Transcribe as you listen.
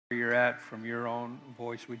you're at, from your own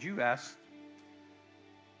voice, would you ask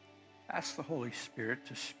the Holy Spirit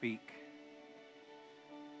to speak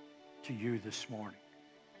to you this morning?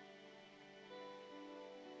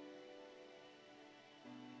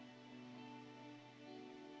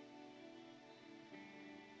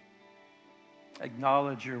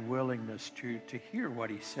 Acknowledge your willingness to hear what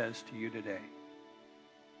he says to you today.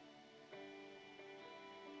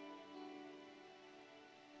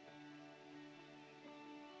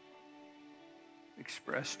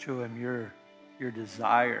 Express to him your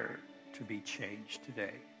desire to be changed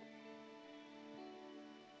today.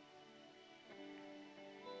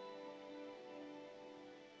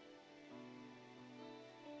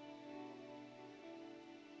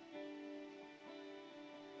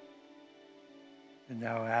 And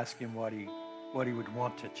now ask him what he would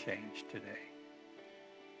want to change today.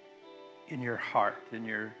 In your heart, in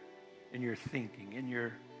your thinking, in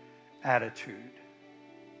your attitude,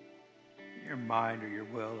 in your mind or your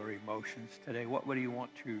will or emotions today. What would he want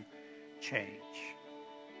to change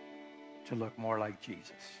to look more like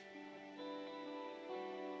Jesus?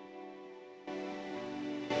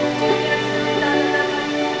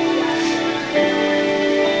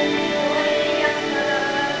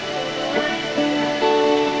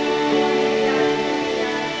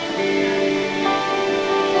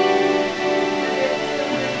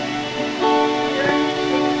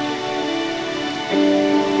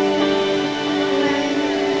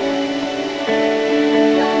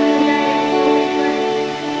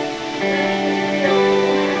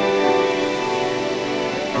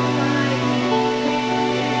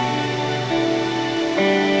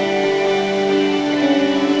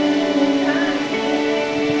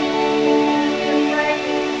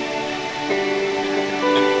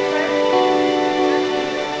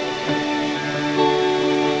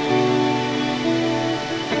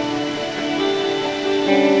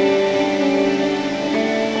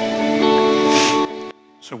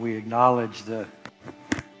 So we acknowledge the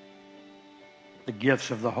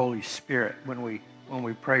gifts of the Holy Spirit when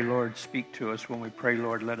we pray, Lord, speak to us. When we pray,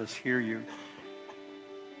 Lord, let us hear you.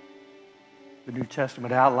 The New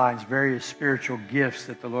Testament outlines various spiritual gifts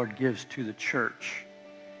that the Lord gives to the church.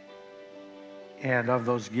 And of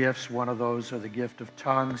those gifts, one of those are the gift of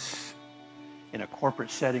tongues. In a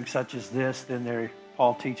corporate setting such as this, then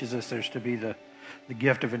Paul teaches us there's to be the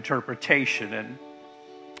gift of interpretation. And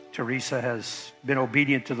Teresa has been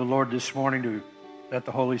obedient to the Lord this morning to let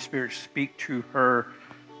the Holy Spirit speak to her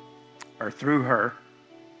or through her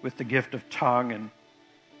with the gift of tongue and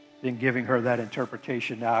then giving her that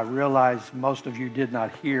interpretation. Now, I realize most of you did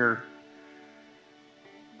not hear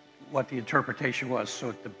what the interpretation was, so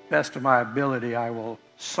at the best of my ability, I will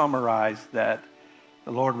summarize that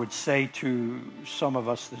the Lord would say to some of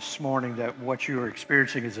us this morning that what you are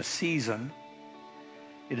experiencing is a season.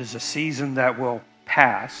 It is a season that will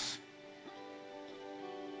pass.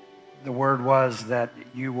 The word was that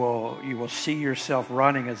you will see yourself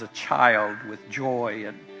running as a child with joy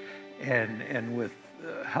and with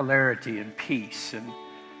hilarity and peace. And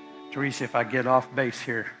Teresa, if I get off base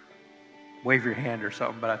here, wave your hand or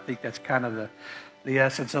something. But I think that's kind of the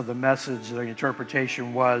essence of the message. The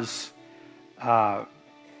interpretation was that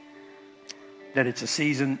it's a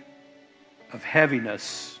season of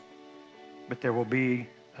heaviness, but there will be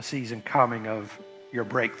a season coming of your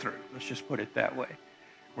breakthrough. Let's just put it that way,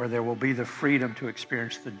 where there will be the freedom to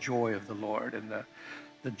experience the joy of the Lord and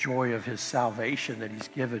the joy of his salvation that he's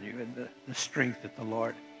given you and the strength that the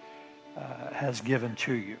Lord has given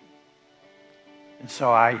to you. And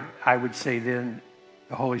so I would say then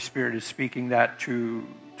the Holy Spirit is speaking that to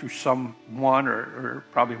someone or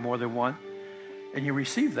probably more than one. And you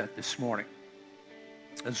receive that this morning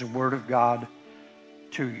as a word of God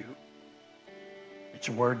to you. It's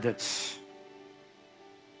a word that's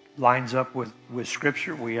lines up with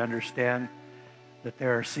Scripture. We understand that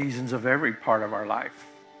there are seasons of every part of our life.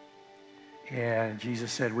 And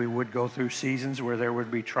Jesus said we would go through seasons where there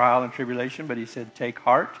would be trial and tribulation, but he said, take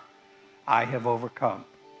heart, I have overcome.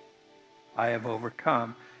 I have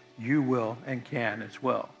overcome. You will and can as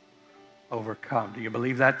well overcome. Do you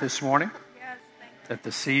believe that this morning? Yes, thank you. That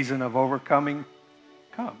the season of overcoming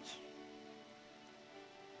comes.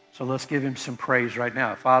 So let's give him some praise right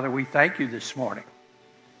now. Father, we thank you this morning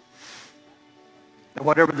that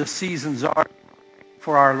whatever the seasons are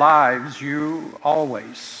for our lives, you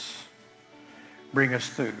always bring us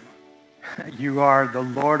through. You are the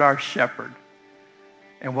Lord our shepherd.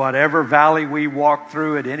 And whatever valley we walk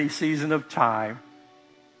through at any season of time,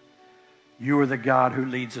 you are the God who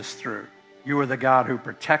leads us through. You are the God who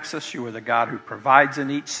protects us. You are the God who provides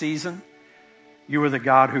in each season. You are the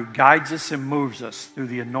God who guides us and moves us through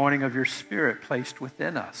the anointing of your Spirit placed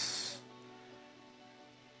within us.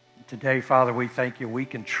 Today, Father, we thank you. We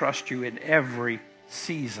can trust you in every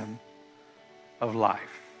season of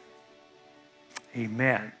life.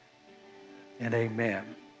 Amen and amen.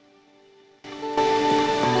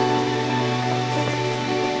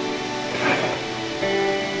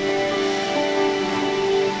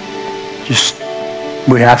 Just,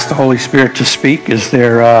 we ask the Holy Spirit to speak. Is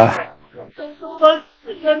there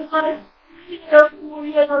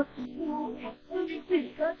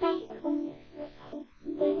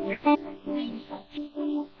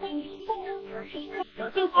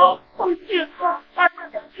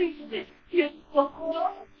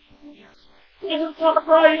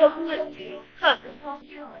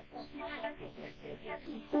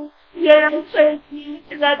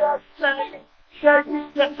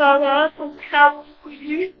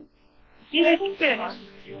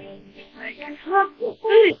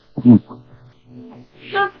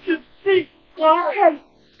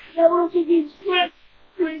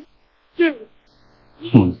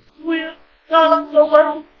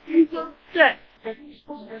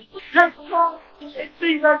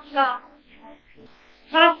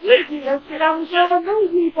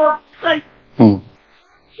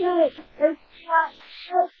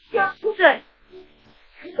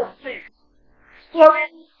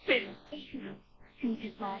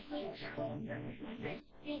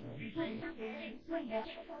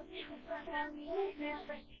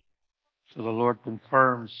So the Lord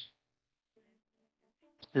confirms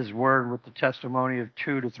his word with the testimony of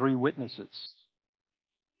 2 to 3 witnesses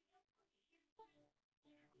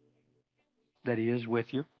that he is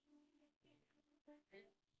with you.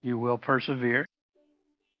 You will persevere.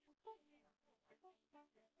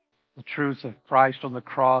 The truth of Christ on the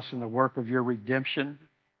cross and the work of your redemption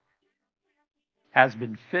has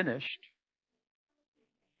been finished.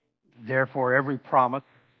 Therefore, every promise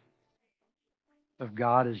of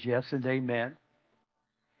God is yes and amen.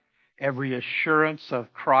 Every assurance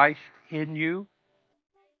of Christ in you,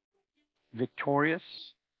 victorious,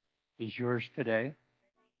 is yours today.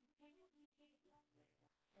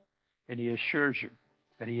 And he assures you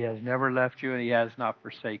that he has never left you and he has not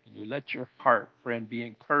forsaken you. Let your heart, friend, be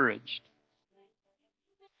encouraged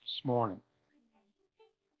this morning.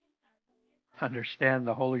 Understand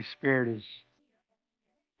the Holy Spirit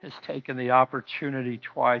has taken the opportunity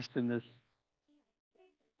twice in this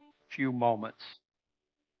few moments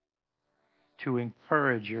to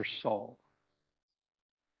encourage your soul.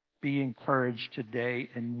 Be encouraged today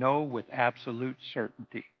and know with absolute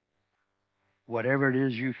certainty whatever it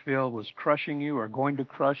is you feel was crushing you or going to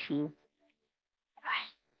crush you,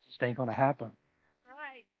 it just ain't going to happen.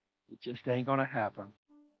 Right. It just ain't going to happen.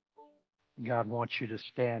 God wants you to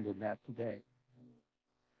stand in that today.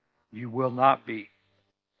 You will not be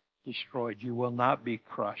destroyed. You will not be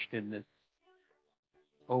crushed in this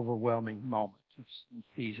overwhelming moment and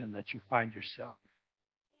season that you find yourself.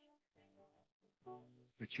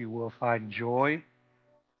 But you will find joy,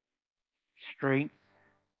 strength,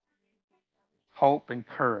 hope, and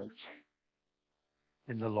courage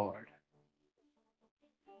in the Lord.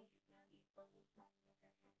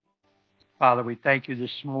 Father, we thank you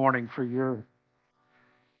this morning for your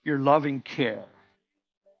loving care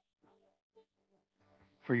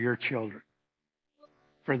for your children,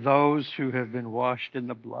 for those who have been washed in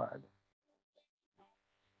the blood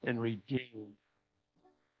and redeemed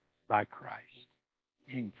by Christ,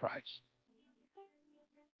 in Christ.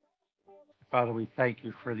 Father, we thank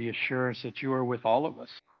you for the assurance that you are with all of us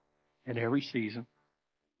in every season.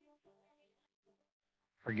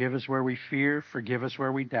 Forgive us where we fear. Forgive us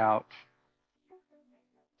where we doubt.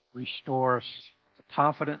 Restore us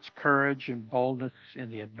confidence, courage, and boldness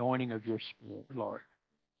in the anointing of your Spirit, Lord.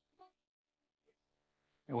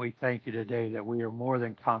 And we thank you today that we are more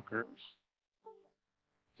than conquerors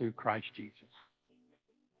through Christ Jesus.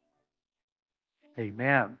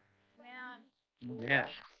 Amen. Amen. Amen.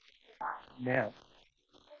 Amen.